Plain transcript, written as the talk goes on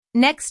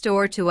Next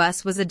door to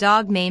us was a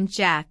dog named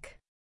Jack.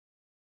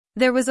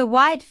 There was a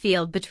wide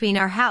field between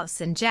our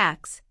house and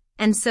Jack's,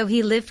 and so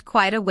he lived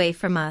quite away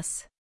from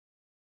us.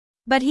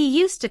 But he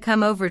used to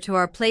come over to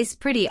our place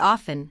pretty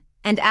often,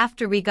 and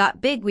after we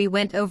got big we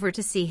went over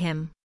to see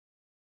him.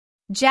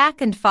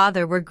 Jack and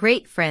Father were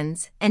great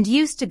friends and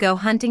used to go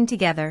hunting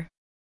together.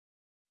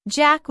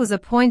 Jack was a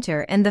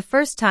pointer, and the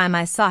first time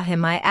I saw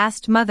him I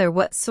asked Mother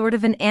what sort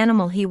of an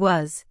animal he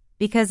was,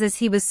 because as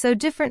he was so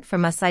different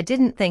from us I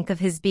didn't think of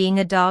his being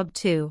a dog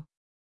too.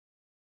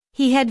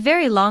 He had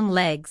very long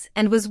legs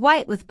and was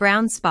white with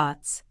brown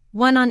spots,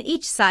 one on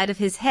each side of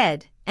his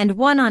head and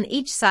one on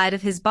each side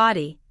of his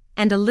body,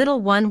 and a little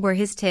one where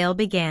his tail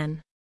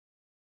began.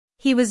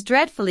 He was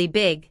dreadfully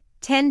big,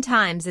 10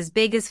 times as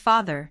big as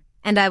Father,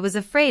 and I was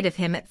afraid of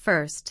him at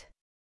first.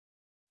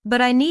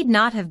 But I need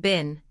not have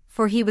been,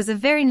 for he was a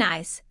very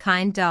nice,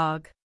 kind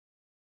dog.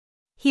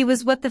 He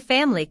was what the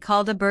family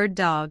called a bird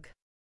dog.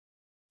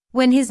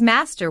 When his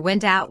master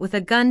went out with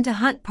a gun to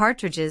hunt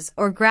partridges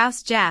or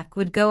grouse, Jack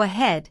would go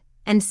ahead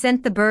and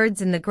scent the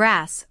birds in the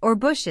grass or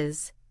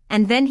bushes,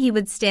 and then he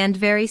would stand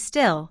very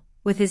still,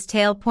 with his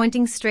tail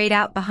pointing straight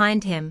out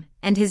behind him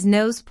and his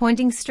nose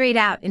pointing straight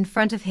out in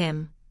front of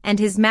him, and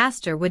his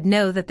master would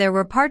know that there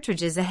were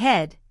partridges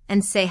ahead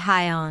and say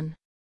 "Hi on."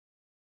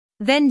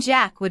 Then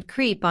Jack would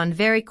creep on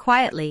very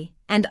quietly,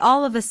 and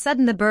all of a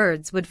sudden the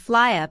birds would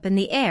fly up in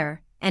the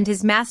air and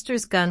his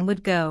master's gun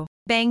would go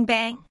bang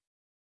bang.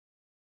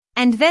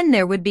 And then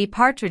there would be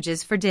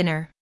partridges for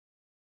dinner.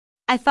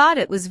 I thought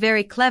it was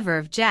very clever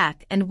of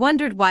Jack and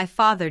wondered why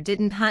Father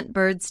didn't hunt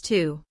birds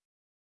too.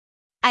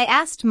 I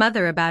asked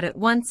Mother about it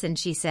once and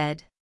she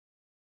said,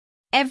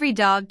 "Every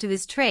dog to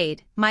his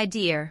trade, my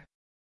dear.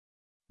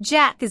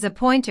 Jack is a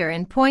pointer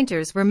and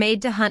pointers were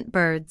made to hunt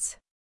birds.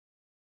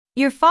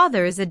 Your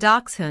father is a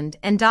dachshund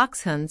and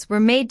dachshunds were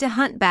made to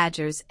hunt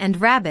badgers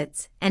and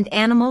rabbits and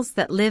animals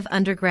that live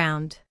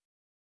underground.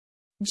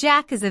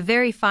 Jack is a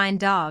very fine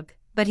dog,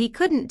 but he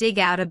couldn't dig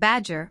out a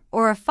badger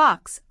or a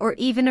fox or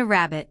even a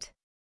rabbit."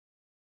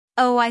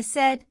 "Oh," I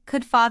said,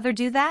 "could Father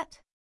do that?"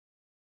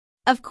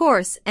 "Of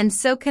course, and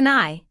so can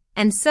I,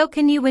 and so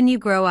can you when you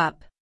grow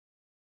up.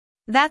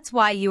 That's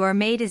why you are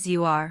made as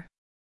you are.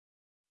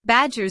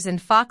 Badgers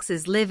and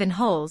foxes live in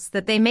holes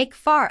that they make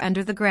far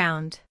under the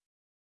ground.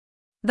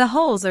 The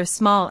holes are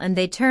small and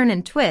they turn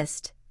and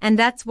twist, and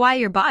that's why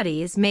your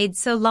body is made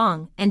so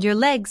long and your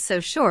legs so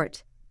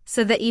short,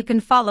 so that you can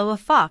follow a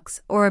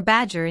fox or a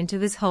badger into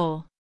his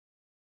hole."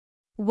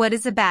 "What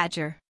is a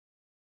badger?"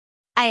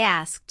 I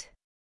asked.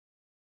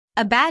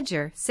 "A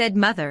badger," said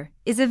Mother,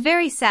 "is a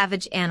very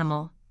savage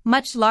animal,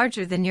 much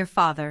larger than your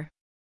father.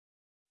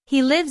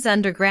 He lives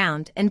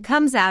underground and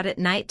comes out at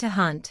night to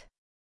hunt.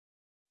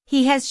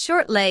 He has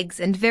short legs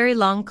and very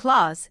long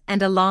claws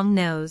and a long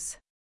nose.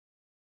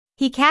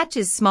 He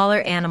catches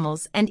smaller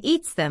animals and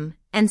eats them,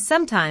 and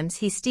sometimes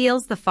he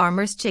steals the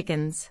farmer's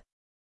chickens.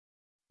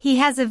 He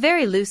has a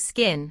very loose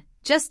skin,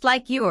 just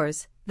like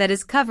yours, that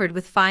is covered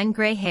with fine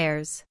gray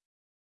hairs.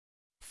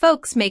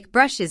 Folks make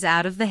brushes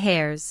out of the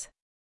hairs.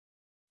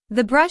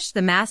 The brush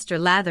the master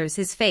lathers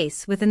his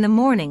face with in the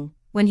morning,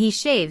 when he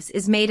shaves,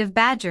 is made of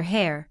badger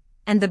hair,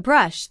 and the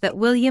brush that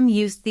William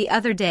used the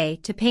other day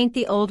to paint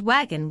the old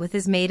wagon with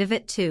is made of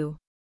it too."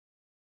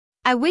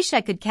 "I wish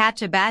I could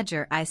catch a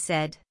badger," I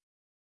said.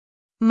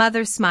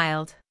 Mother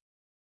smiled.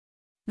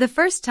 "The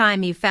first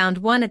time you found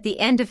one at the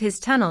end of his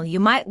tunnel you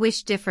might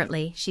wish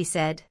differently," she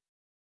said.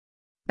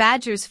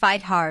 "Badgers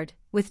fight hard,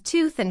 with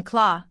tooth and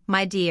claw,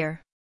 my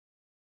dear."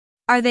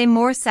 "Are they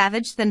more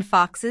savage than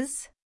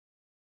foxes?"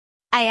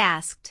 I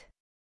asked.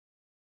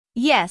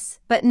 "Yes,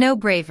 but no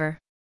braver.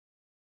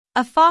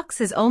 A fox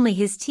has only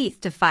his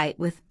teeth to fight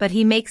with, but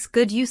he makes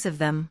good use of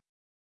them."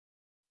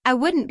 "I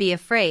wouldn't be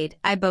afraid,"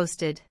 I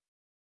boasted.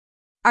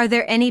 "Are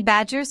there any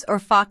badgers or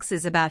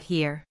foxes about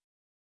here?"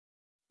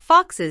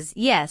 "Foxes,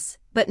 yes,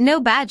 but no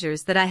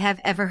badgers that I have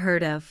ever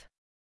heard of."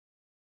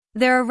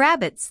 "There are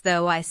rabbits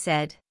though," I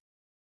said.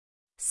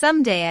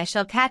 "Some day I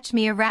shall catch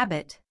me a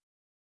rabbit."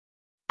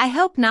 "I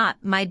hope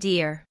not, my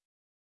dear.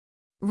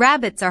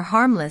 Rabbits are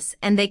harmless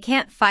and they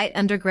can't fight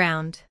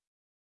underground.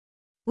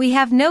 We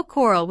have no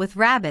quarrel with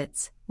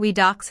rabbits, we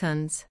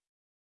dachshunds."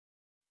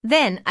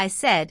 "Then," I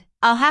said,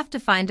 "I'll have to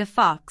find a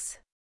fox."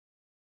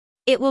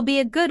 "It will be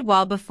a good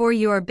while before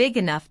you are big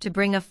enough to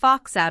bring a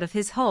fox out of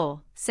his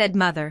hole," said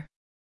Mother.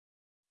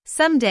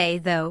 "Some day,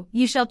 though,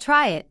 you shall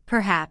try it,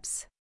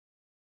 perhaps.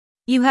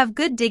 You have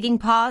good digging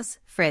paws,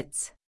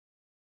 Fritz."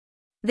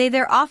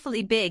 They're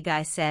awfully big,"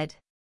 I said.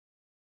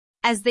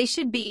 "As they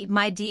should be,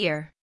 my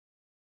dear.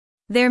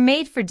 They're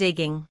made for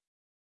digging.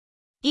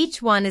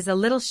 Each one is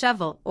a little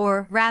shovel,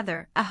 or,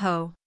 rather, a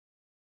hoe.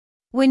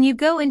 When you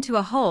go into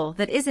a hole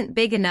that isn't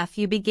big enough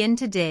you begin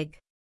to dig.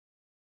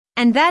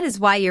 And that is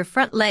why your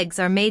front legs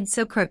are made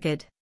so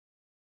crooked.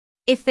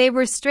 If they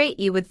were straight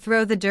you would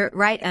throw the dirt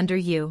right under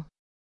you.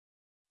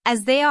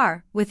 As they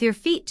are, with your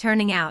feet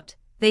turning out,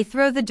 they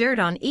throw the dirt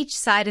on each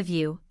side of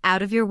you,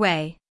 out of your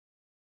way."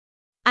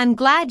 "I'm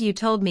glad you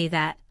told me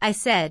that," I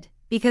said,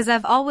 "because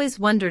I've always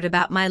wondered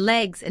about my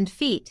legs and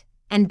feet,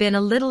 and been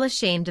a little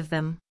ashamed of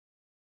them."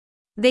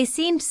 They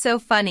seemed so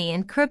funny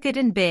and crooked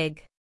and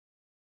big.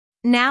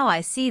 Now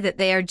I see that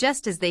they are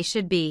just as they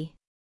should be.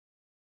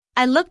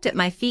 I looked at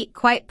my feet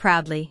quite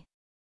proudly.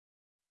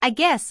 I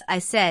guess, I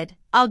said,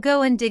 I'll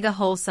go and dig a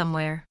hole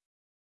somewhere.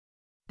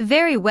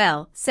 Very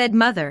well, said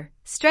Mother,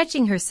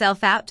 stretching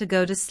herself out to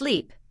go to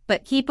sleep,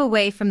 but keep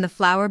away from the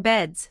flower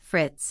beds,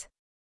 Fritz.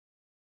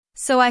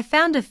 So I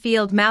found a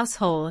field mouse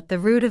hole at the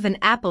root of an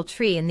apple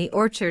tree in the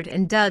orchard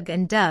and dug,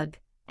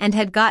 and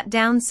had got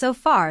down so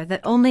far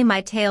that only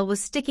my tail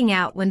was sticking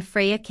out when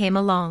Freya came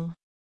along.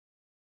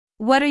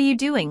 What are you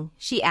doing?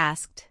 She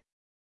asked.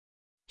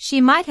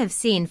 She might have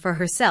seen for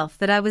herself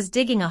that I was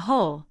digging a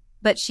hole,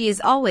 but she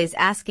is always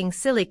asking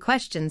silly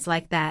questions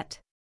like that.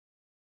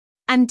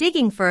 I'm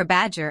digging for a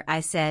badger, I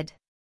said.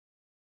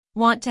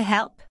 Want to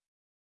help?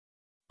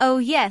 Oh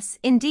yes,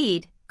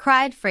 indeed,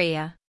 cried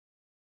Freya.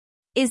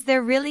 Is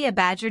there really a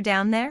badger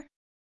down there?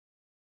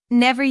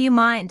 Never you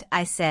mind,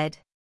 I said.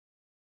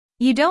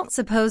 You don't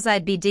suppose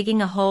I'd be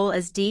digging a hole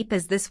as deep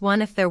as this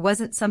one if there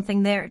wasn't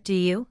something there, do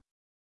you?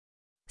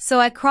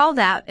 So I crawled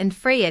out and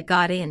Freya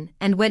got in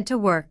and went to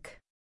work.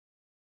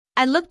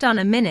 I looked on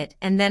a minute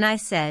and then I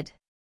said,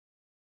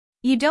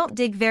 You don't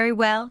dig very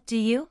well, do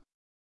you?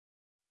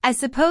 I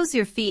suppose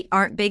your feet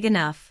aren't big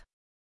enough.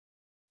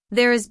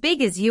 They're as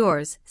big as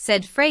yours,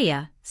 said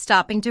Freya,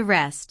 stopping to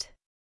rest.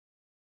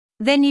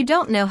 Then you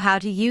don't know how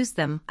to use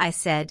them, I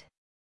said.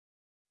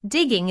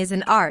 Digging is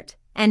an art,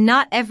 and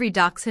not every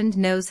dachshund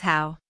knows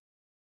how.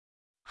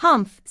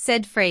 Humph,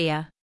 said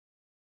Freya.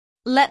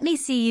 Let me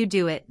see you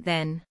do it,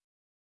 then.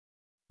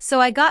 So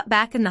I got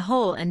back in the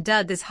hole and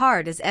dug as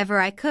hard as ever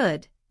I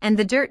could, and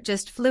the dirt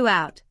just flew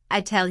out,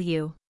 I tell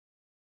you.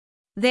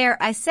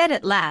 There, I said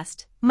at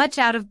last, much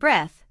out of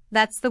breath,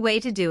 that's the way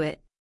to do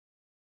it.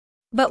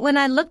 But when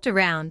I looked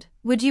around,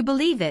 would you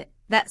believe it,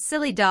 that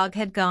silly dog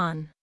had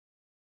gone.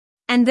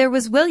 And there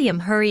was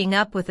William hurrying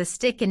up with a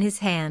stick in his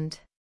hand.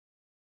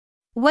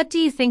 What do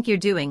you think you're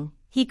doing?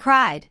 He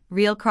cried,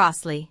 real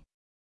crossly.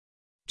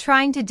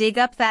 Trying to dig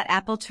up that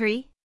apple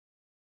tree?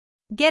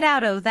 Get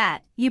out o'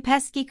 that, you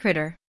pesky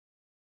critter.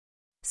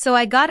 So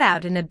I got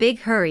out in a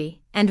big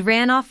hurry, and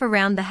ran off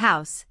around the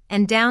house,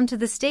 and down to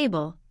the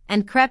stable,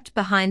 and crept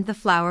behind the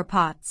flower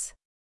pots.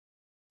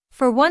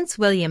 For once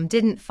William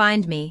didn't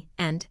find me,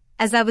 and,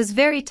 as I was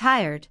very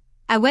tired,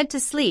 I went to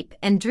sleep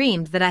and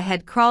dreamed that I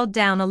had crawled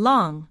down a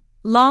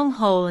long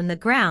hole in the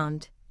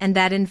ground, and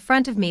that in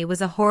front of me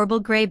was a horrible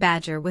gray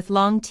badger with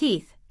long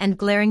teeth and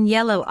glaring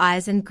yellow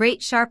eyes and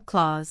great sharp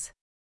claws.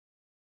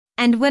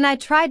 And when I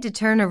tried to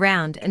turn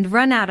around and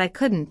run out I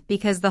couldn't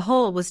because the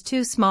hole was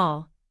too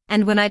small,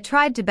 and when I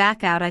tried to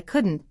back out I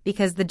couldn't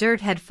because the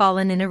dirt had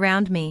fallen in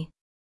around me.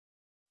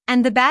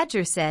 And the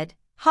badger said,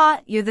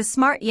 Ha, you're the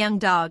smart young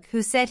dog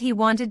who said he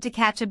wanted to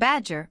catch a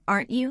badger,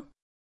 aren't you?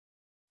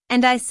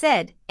 And I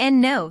said,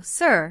 no,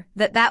 sir,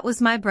 that was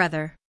my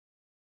brother.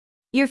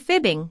 You're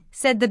fibbing,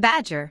 said the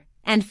badger,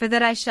 and for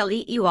that I shall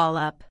eat you all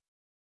up.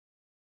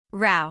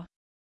 Row.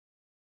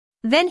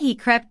 Then he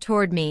crept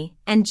toward me,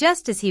 and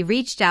just as he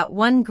reached out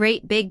one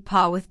great big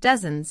paw with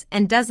dozens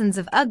and dozens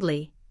of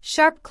ugly,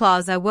 sharp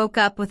claws I woke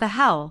up with a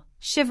howl,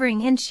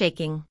 shivering and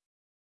shaking.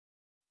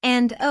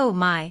 And oh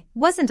my,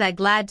 wasn't I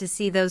glad to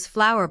see those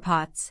flower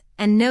pots,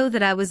 and know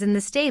that I was in the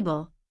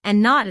stable,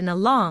 and not in a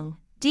long,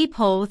 deep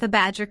hole with a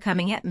badger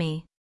coming at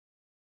me.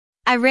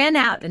 I ran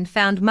out and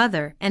found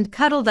Mother and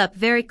cuddled up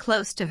very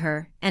close to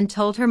her and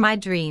told her my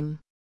dream.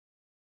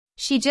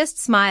 She just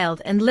smiled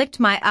and licked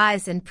my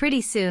eyes and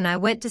pretty soon I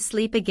went to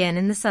sleep again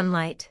in the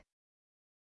sunlight.